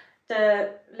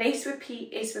 The lace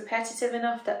repeat is repetitive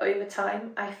enough that over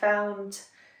time I found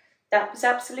that was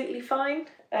absolutely fine.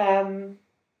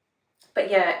 But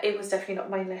yeah, it was definitely not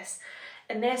mindless.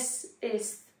 And this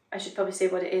is, I should probably say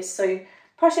what it is. So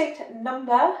project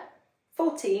number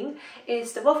 14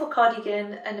 is the waffle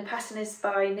cardigan, and the pattern is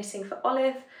by Knitting for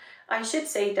Olive. I should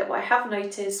say that what I have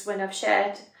noticed when I've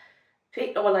shared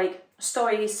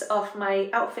stories of my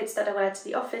outfits that I wear to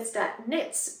the office, that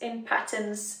knits in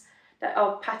patterns that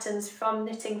are patterns from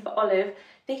Knitting for Olive,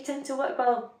 they tend to work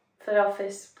well for the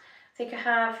office. I think I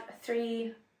have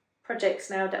 3 projects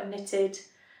now that I've knitted,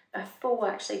 4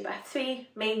 actually, but I have 3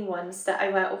 main ones that I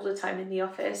wear all the time in the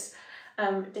office.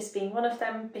 this being one of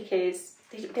them, because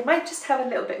they might just have a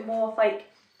little bit more of like,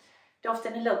 they're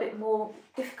often a little bit more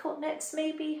difficult knits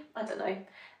maybe, I don't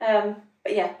know.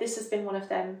 But yeah, this has been one of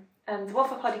them. The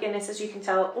waffle cardigan is, as you can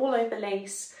tell, all over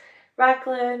lace,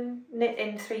 raglan, knit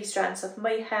in 3 strands of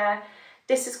mohair.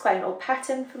 This is quite an old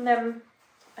pattern from them.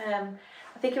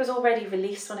 I think it was already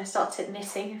released when I started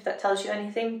knitting, if that tells you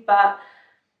anything, but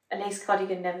a lace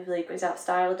cardigan never really goes out of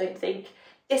style, I don't think.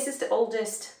 This is the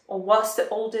oldest, or was the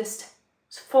oldest,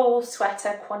 full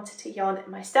sweater quantity yarn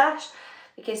in my stash,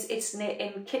 because it's knit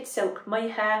in kid silk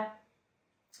mohair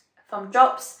from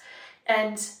Drops,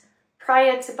 and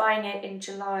prior to buying it in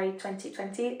July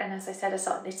 2020, and as I said, I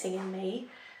started knitting in May,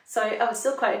 so I was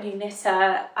still quite a new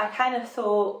knitter. I kind of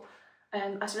thought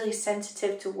I was really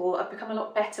sensitive to wool. I've become a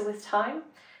lot better with time,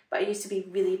 but I used to be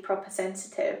really proper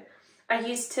sensitive. I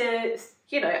used to,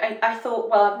 you know, I thought,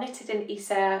 well, I've knitted in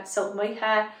Isère silk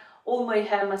mohair, all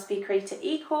mohair must be created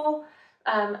equal,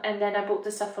 and then I bought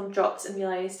the stuff from Drops and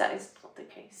realised that is not the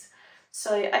case.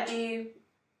 So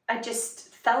I just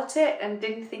felt it and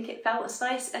didn't think it felt as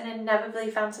nice, and then never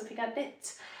really found something I'd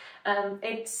knit.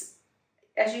 It's,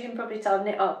 as you can probably tell, I've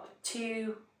knit up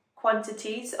 2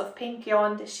 quantities of pink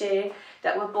yarn this year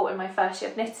that were bought in my first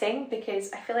year of knitting,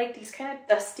 because I feel like these kind of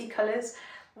dusty colours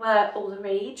were all the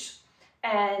rage,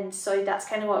 and so that's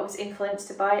kind of what I was influenced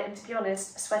to buy. And to be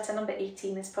honest, sweater number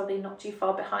 18 is probably not too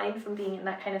far behind from being in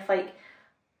that kind of like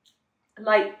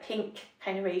light pink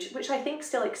kind of rage, which I think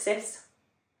still exists.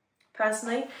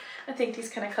 Personally, I think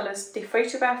these kind of colours, they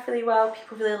photograph really well,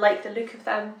 people really like the look of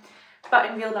them,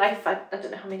 but in real life I don't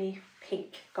know how many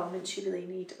pink garments you really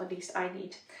need, or at least I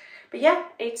need. But yeah,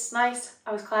 it's nice.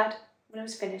 I was glad when it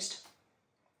was finished.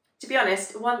 To be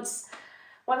honest, once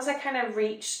I kind of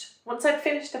reached, once I'd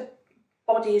finished the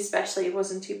body especially, it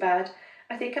wasn't too bad.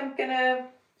 I think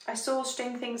I saw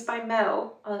String Things by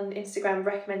Mel on Instagram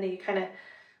recommending you kind of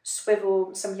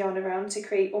swivel some yarn around to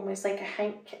create almost like a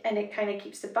hank, and it kind of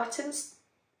keeps the buttons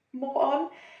more on.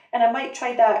 And I might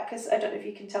try that, because I don't know if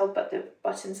you can tell, but the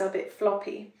buttons are a bit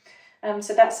floppy.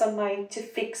 So that's on my to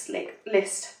fix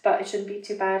list, but it shouldn't be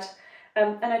too bad.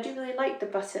 And I do really like the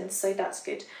buttons, so that's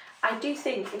good. I do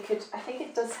think it could, I think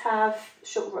it does have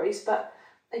short rows, but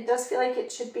it does feel like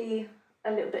it should be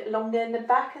a little bit longer in the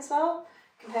back as well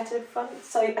compared to the front.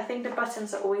 So I think the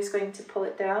buttons are always going to pull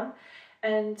it down.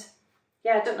 And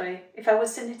yeah, I don't know, if I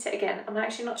was to knit it again, I'm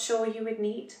actually not sure you would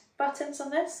need buttons on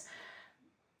this.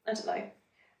 I don't know.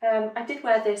 I did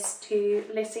wear this to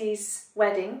Lissy's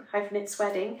wedding, Hive Knit's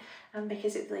wedding,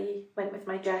 because it really went with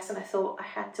my dress, and I thought I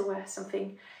had to wear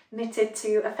something knitted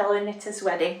to a fellow knitter's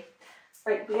wedding.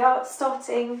 Right, we are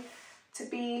starting to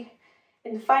be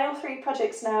in the final 3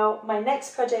 projects now. My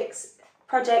next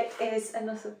project is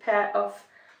another pair of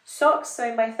socks,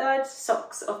 so my 3rd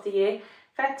socks of the year.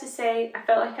 Fair to say, I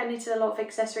felt like I knitted a lot of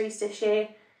accessories this year.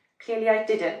 Clearly I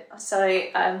didn't, so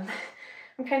I'm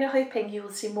kind of hoping you will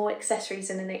see more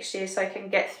accessories in the next year so I can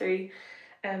get through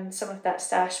some of that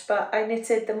stash. But I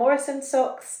knitted the Morrison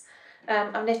socks.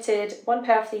 I've knitted 1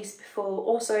 pair of these before,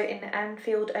 also in the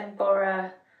Anfield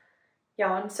Angora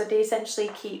yarn. So they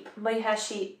essentially keep mohair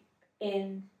sheet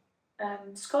in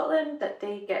Scotland that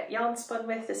they get yarn spun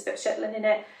with. There's a bit of Shetland in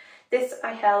it. This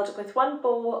I held with 1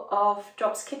 ball of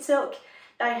Drops Kid Silk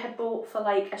that I had bought for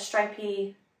like a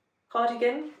stripy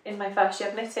cardigan in my first year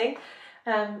of knitting,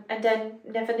 and then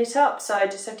never knit up, so I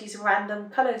just have these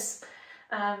random colours.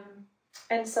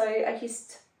 And so I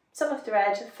used some of the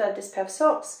red for this pair of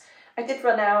socks. I did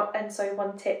run out, and so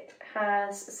 1 tip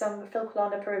has some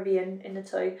Filcolana Peruvian in the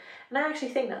toe, and I actually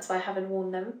think that's why I haven't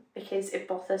worn them, because it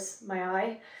bothers my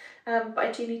eye. But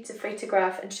I do need to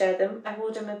photograph and share them. I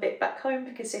wore them a bit back home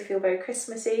because they feel very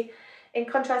Christmassy. In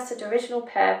contrast to the original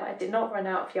pair, but I did not run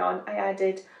out of yarn, I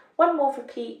added 1 more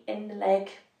repeat in the leg,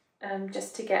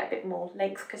 just to get a bit more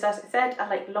length, because as I said, I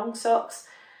like long socks.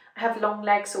 I have long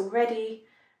legs already,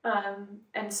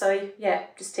 and so yeah,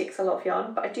 just takes a lot of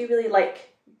yarn, but I do really like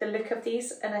the look of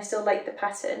these, and I still like the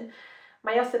pattern.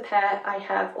 My other pair I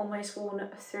have almost worn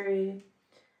through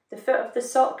the foot of the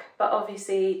sock, but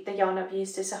obviously the yarn I've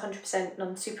used is 100%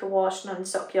 non-superwash,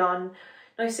 non-sock yarn,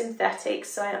 no synthetics,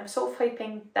 so I'm sort of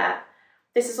hoping that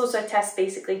this is also a test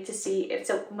basically to see if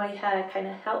silk mohair kind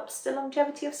of helps the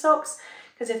longevity of socks,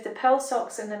 because if the pearl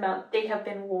socks and the amount they have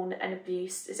been worn and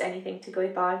abused is anything to go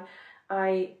by,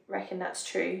 I reckon that's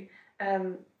true.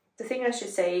 The thing I should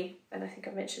say, and I think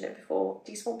I mentioned it before,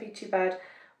 these won't be too bad.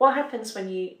 What happens when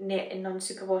you knit in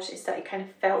non-superwash is that it kind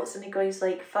of felts and it goes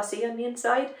like fuzzy on the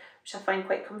inside, which I find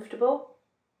quite comfortable.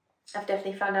 I've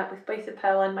definitely found that with both the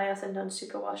pearl and my other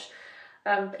non-superwash.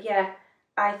 But yeah,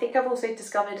 I think I've also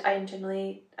discovered I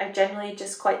generally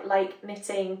just quite like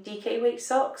knitting DK weight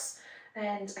socks.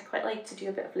 and I quite like to do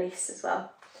a bit of lace as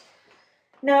well.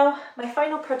 Now, my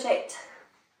final project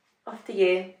of the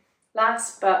year,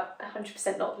 last but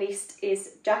 100% not least,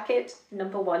 is jacket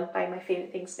number 1 by My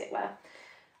Favourite Things Knitwear.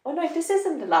 Oh no, this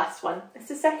isn't the last one, it's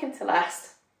the second to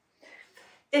last.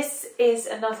 This is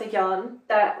another yarn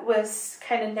that was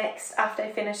kind of next after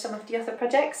I finished some of the other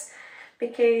projects,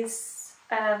 because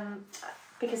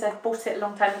I bought it a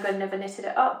long time ago and never knitted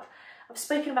it up. I've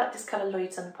spoken about this colour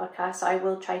loads on the podcast, so I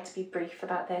will try to be brief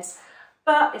about this.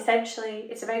 But essentially,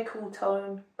 it's a very cool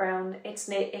tone brown. It's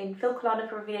knit in Filcolana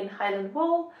Peruvian Highland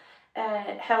wool,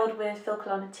 held with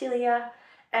Filcolana Tilia,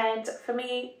 and for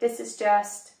me, this is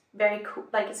just very cool.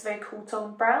 Like, it's a very cool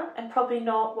tone brown, and probably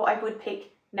not what I would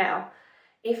pick now.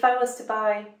 If I was to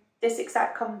buy this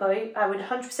exact combo, I would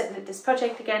 100% knit this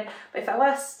project again. But if I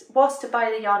was to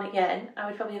buy the yarn again, I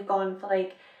would probably have gone for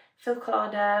like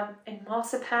Filcolana in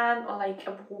marzipan or like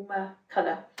a warmer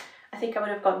colour. I think I would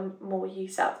have gotten more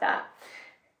use out of that.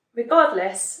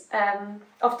 Regardless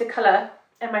of the colour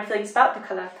and my feelings about the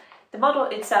colour, the model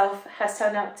itself has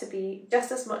turned out to be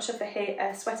just as much of a hit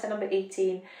as sweater number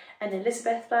 18 and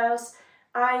Elizabeth blouse.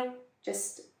 I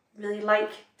just really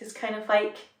like this kind of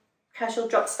like casual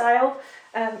drop style.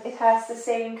 It has the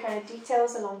same kind of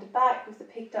details along the back with the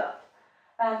picked up.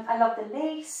 I love the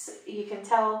lace, you can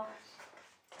tell,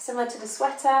 similar to the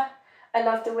sweater. I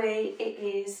love the way it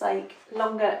is like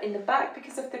longer in the back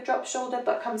because of the drop shoulder,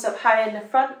 but comes up higher in the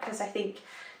front because I think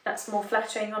that's more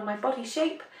flattering on my body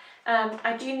shape.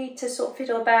 I do need to sort of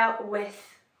fiddle about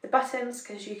with the buttons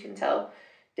because you can tell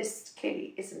this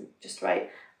clearly isn't just right.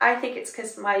 I think it's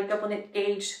because my double knit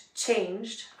gauge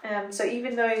changed. So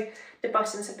even though the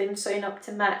buttons have been sewn up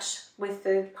to match with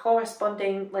the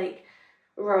corresponding like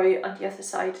row on the other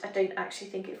side, I don't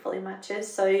actually think it fully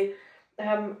matches. So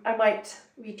I might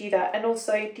redo that. And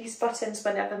also, these buttons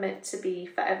were never meant to be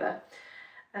forever.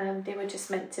 They were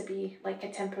just meant to be like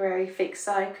a temporary fix,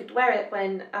 so I could wear it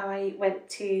when I went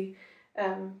to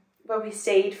where we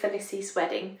stayed for Lissy's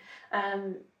wedding,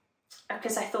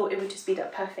 because I thought it would just be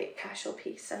that perfect casual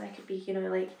piece and I could be, you know,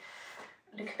 like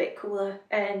look a bit cooler.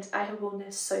 And I have worn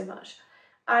this so much.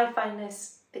 I find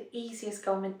this the easiest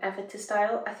garment ever to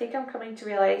style. I think I'm coming to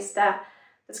realise that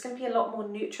there's going to be a lot more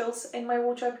neutrals in my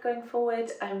wardrobe going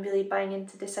forward. I'm really buying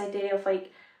into this idea of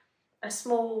like a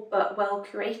small but well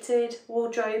curated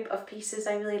wardrobe of pieces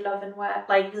I really love and wear,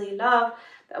 like really love,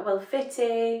 that are well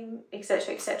fitting,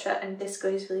 etc, etc, and this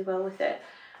goes really well with it.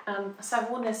 So I've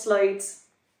worn this loads.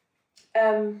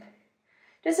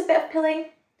 There's a bit of pilling,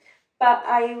 but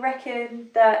I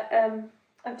reckon that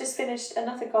I've just finished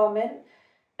another garment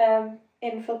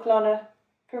in Filcolana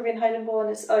Peruvian Highland wool on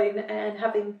its own, and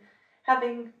having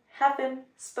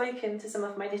spoken to some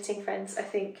of my knitting friends, I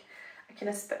think I can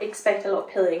expect a lot of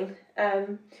pilling.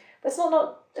 But it's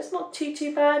not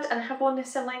too bad, and I have worn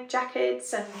this in like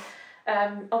jackets,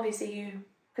 and obviously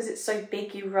because it's so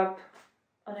big, you rub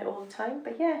on it all the time.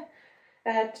 But yeah,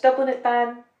 the double knit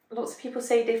band, lots of people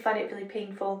say they find it really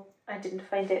painful. I didn't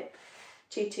find it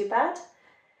too bad.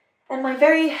 And my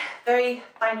very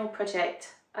final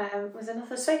project was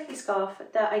another Sophie scarf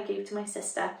that I gave to my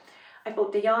sister. I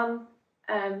bought the yarn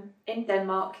in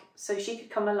Denmark so she could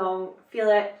come along, feel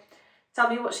it, tell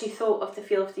me what she thought of the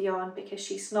feel of the yarn, because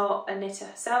she's not a knitter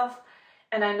herself,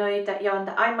 and I know that yarn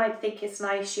that I might think is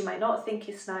nice, she might not think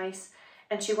is nice,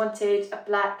 and she wanted a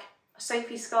black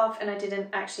Sophie scarf, and I didn't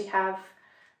actually have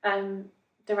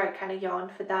the right kind of yarn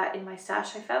for that in my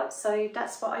stash, I felt, so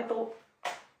that's what I bought.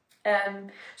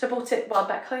 So I bought it while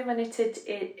back home. I knitted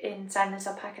it in Sandra's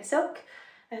alpaca silk,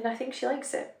 and I think she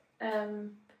likes it.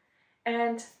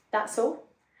 And that's all.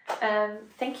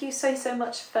 Thank you so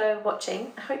much for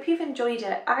watching. I hope you've enjoyed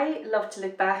it. I love to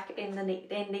look back in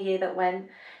the year that went,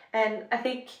 and I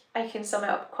think I can sum it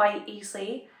up quite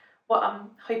easily what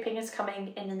I'm hoping is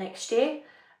coming in the next year.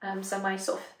 So my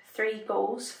sort of 3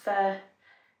 goals for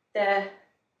the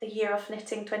year of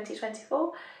knitting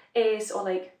 2024 is, or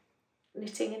like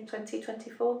knitting in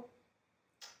 2024,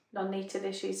 non-native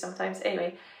issues sometimes,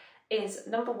 anyway, is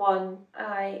number 1,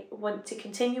 I want to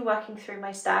continue working through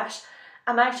my stash.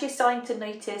 I'm actually starting to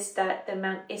notice that the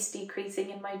amount is decreasing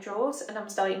in my drawers, and I'm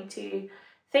starting to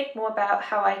think more about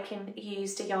how I can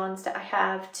use the yarns that I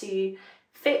have to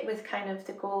fit with kind of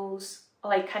the goals,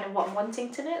 or like kind of what I'm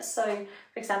wanting to knit. So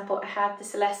for example, I have the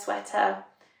Celeste sweater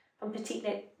from Petite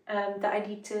Knit that I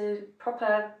need to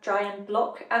proper dry and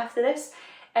block after this,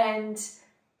 and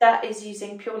that is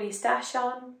using purely stash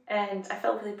yarn, and I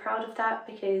felt really proud of that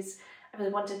because I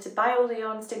really wanted to buy all the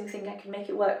yarns, didn't think I could make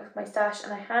it work with my stash,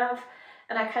 and I have,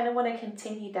 and I kind of want to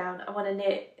continue down. I want to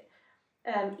knit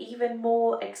even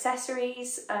more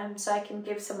accessories so I can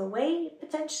give some away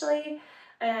potentially.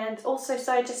 and also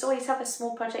so I just always have a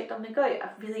small project on the go.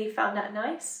 I've really found that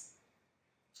nice.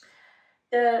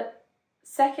 The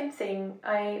second thing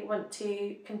I want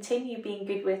to continue being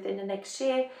good with in the next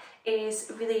year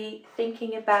is really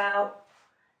thinking about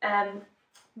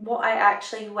what I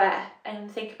actually wear, and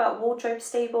think about wardrobe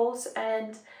staples,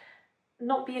 and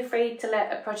not be afraid to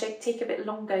let a project take a bit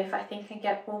longer if I think I can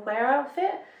get more wear out of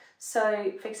it.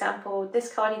 So for example,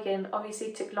 this cardigan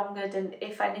obviously took longer than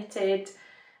if I knitted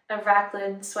a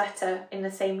raglan sweater in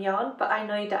the same yarn, but I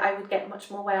know that I would get much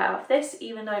more wear out of this,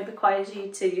 even though it requires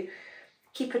you to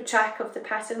keep a track of the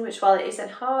pattern, which while it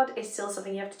isn't hard, is still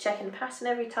something you have to check in the pattern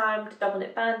every time, the double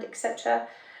knit band, etc.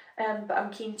 But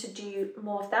I'm keen to do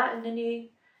more of that in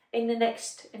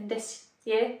this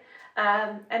year.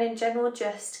 And in general,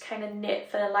 just kind of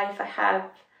knit for the life I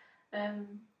have,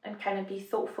 and kind of be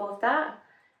thoughtful of that.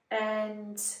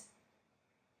 And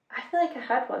I feel like I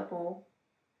had one more.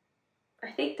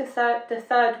 I think the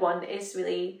third one is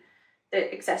really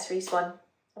the accessories one.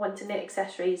 I want to knit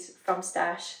accessories from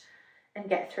stash and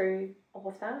get through all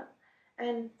of that,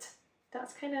 and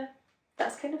that's kind of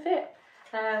it.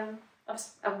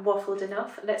 I've waffled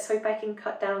enough. Let's hope I can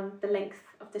cut down the length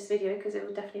of this video, because it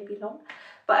will definitely be long.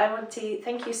 But I want to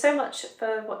thank you so much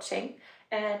for watching,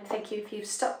 and thank you if you've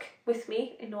stuck with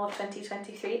me in all of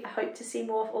 2023. I hope to see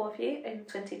more of all of you in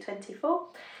 2024,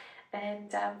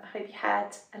 and I hope you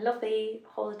had a lovely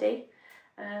holiday,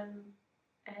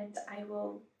 and I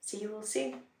will see you all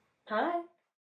soon. Bye.